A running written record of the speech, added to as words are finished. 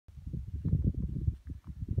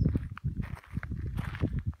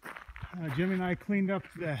Jimmy and I cleaned up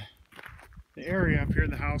the area up here at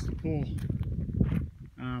the house, the pool.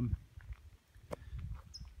 I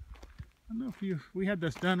don't know if we had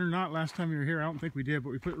this done or not last time you were here. I don't think we did,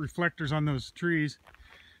 but we put reflectors on those trees.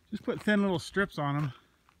 Just put thin little strips on them.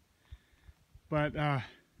 But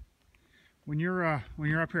when you're up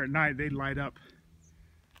here at night, they light up.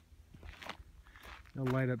 They'll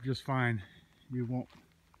light up just fine. You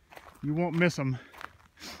won't miss them.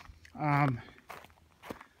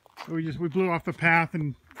 So we blew off the path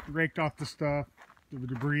and raked off the stuff, the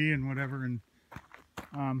debris and whatever. And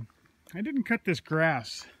I didn't cut this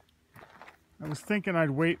grass. I was thinking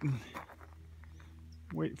I'd wait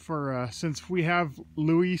for since we have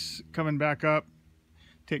Luis coming back up,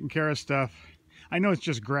 taking care of stuff. I know it's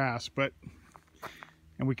just grass,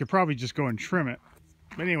 and we could probably just go and trim it.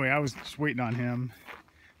 But anyway, I was just waiting on him.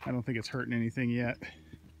 I don't think it's hurting anything yet.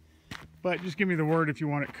 But just give me the word if you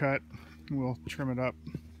want it cut. We'll trim it up.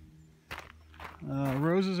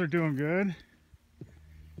 Roses are doing good.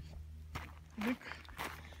 I think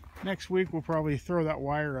next week we'll probably throw that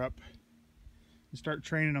wire up and start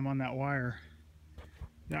training them on that wire.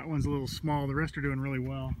 That one's a little small. The rest are doing really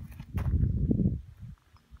well.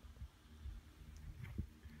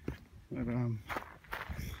 But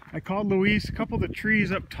I called Luis. A couple of the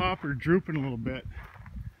trees up top are drooping a little bit.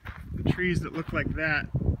 The trees that look like that,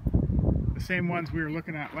 the same ones we were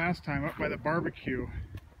looking at last time up by the barbecue,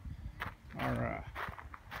 are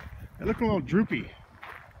they look a little droopy.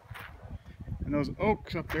 And those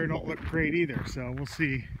oaks up there don't look great either, so we'll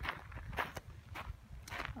see.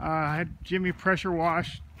 I had Jimmy pressure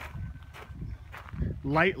wash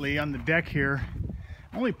lightly on the deck here.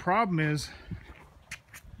 Only problem is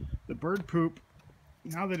the bird poop,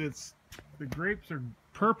 now that the grapes are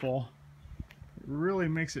purple, it really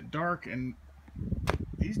makes it dark, and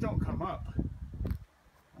these don't come up.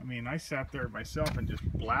 I mean, I sat there myself and just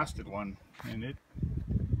blasted one, and it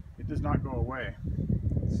does not go away.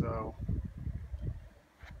 So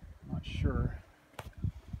I'm not sure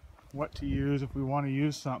what to use if we want to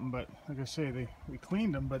use something, but like I say, we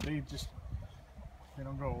cleaned them, but they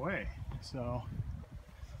don't go away. So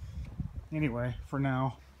anyway, for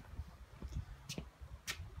now,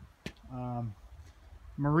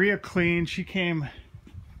 Maria cleaned. She came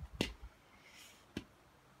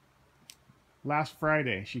last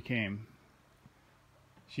Friday. She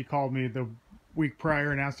called me the week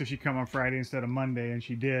prior and asked if she'd come on Friday instead of Monday, and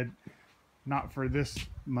she did. Not for this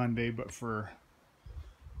Monday, but for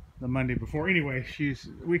the Monday before. Anyway, a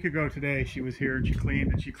week ago today, she was here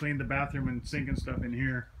and she cleaned the bathroom and sink and stuff in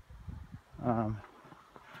here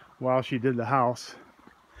while she did the house.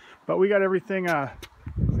 But we got everything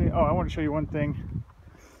clean. Oh, I want to show you one thing.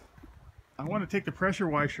 I want to take the pressure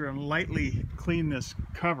washer and lightly clean this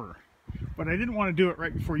cover, but I didn't want to do it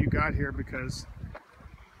right before you got here because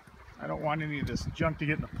I don't want any of this junk to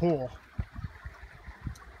get in the pool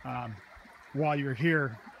while you're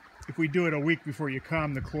here. If we do it a week before you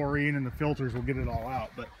come, the chlorine and the filters will get it all out.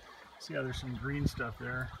 But see how there's some green stuff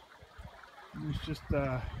there. There's just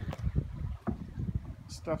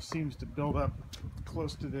stuff seems to build up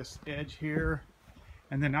close to this edge here,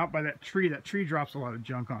 and then out by that tree drops a lot of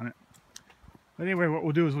junk on it. But anyway, what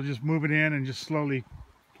we'll do is we'll just move it in and just slowly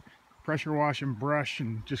pressure wash and brush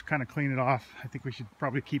and just kind of clean it off. I think we should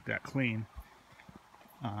probably keep that clean.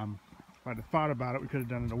 If I'd have thought about it, we could have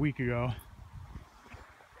done it a week ago.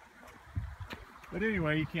 But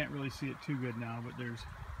anyway, you can't really see it too good now, but there's,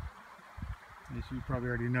 as you probably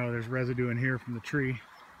already know, there's residue in here from the tree.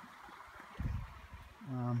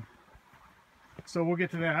 So we'll get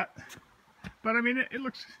to that. But I mean, it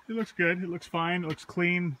looks good. It looks fine. It looks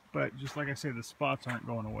clean. But just like I say, the spots aren't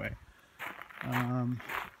going away.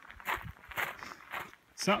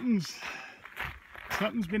 Something's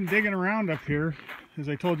been digging around up here, as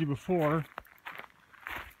I told you before,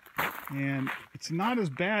 and it's not as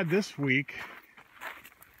bad this week.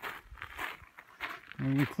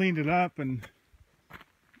 And we cleaned it up, and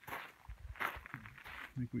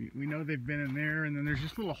like we know they've been in there, and then there's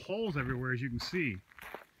just little holes everywhere, as you can see.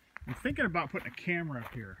 I'm thinking about putting a camera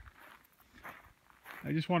up here.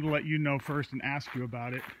 I just wanted to let you know first and ask you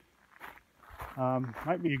about it.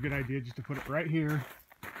 Might be a good idea just to put it right here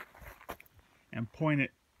and point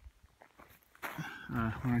it,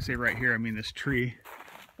 when I say right here, I mean this tree,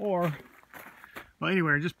 or, well,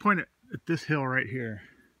 anyway, just point it at this hill right here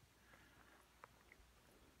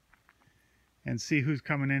and see who's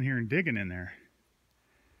coming in here and digging in there.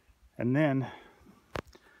 And then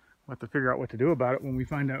we'll have to figure out what to do about it when we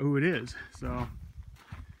find out who it is. So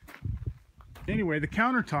anyway, the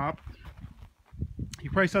countertop,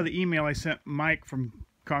 you probably saw the email I sent Mike from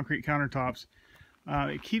Concrete Countertops.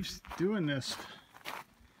 It keeps doing this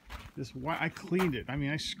I cleaned it. I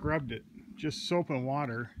mean, I scrubbed it, just soap and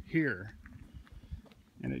water here,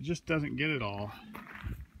 and it just doesn't get it all.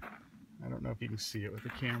 I don't know if you can see it with the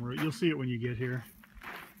camera. You'll see it when you get here.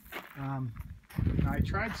 I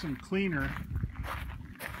tried some cleaner,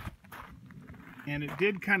 and it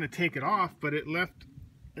did kind of take it off, but it left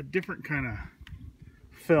a different kind of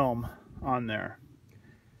film on there.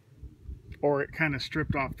 Or it kind of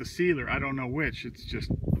stripped off the sealer. I don't know which. It's just...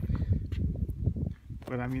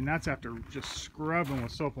 But I mean, that's after just scrubbing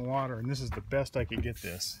with soap and water, and this is the best I could get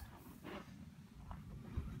this.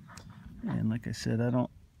 And like I said,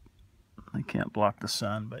 I can't block the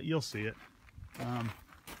sun, but you'll see it.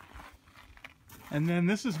 And then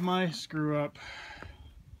this is my screw up.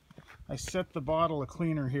 I set the bottle of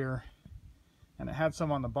cleaner here, and it had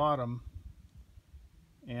some on the bottom,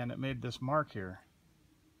 and it made this mark here.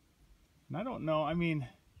 And I don't know, I mean,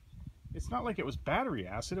 it's not like it was battery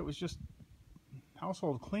acid, it was just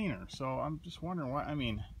household cleaner. So I'm just wondering why. I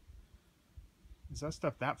mean, is that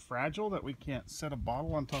stuff that fragile that we can't set a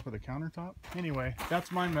bottle on top of the countertop? Anyway,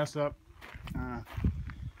 that's my mess up.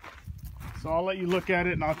 So I'll let you look at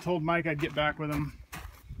it, and I told Mike I'd get back with him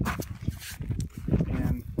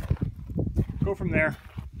and go from there.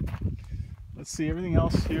 Let's see everything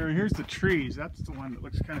else here. Here's the trees. That's the one that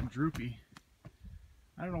looks kind of droopy.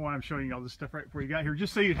 I don't know why I'm showing you all this stuff right before you got here,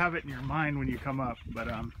 just so you'd have it in your mind when you come up. But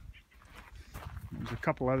there's a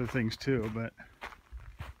couple other things too, but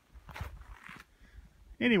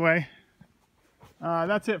anyway,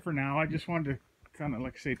 that's it for now. I just wanted to kind of,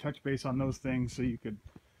 like I say, touch base on those things so you could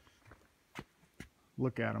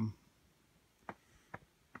look at them.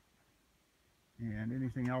 And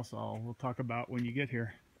anything else we'll talk about when you get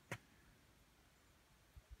here.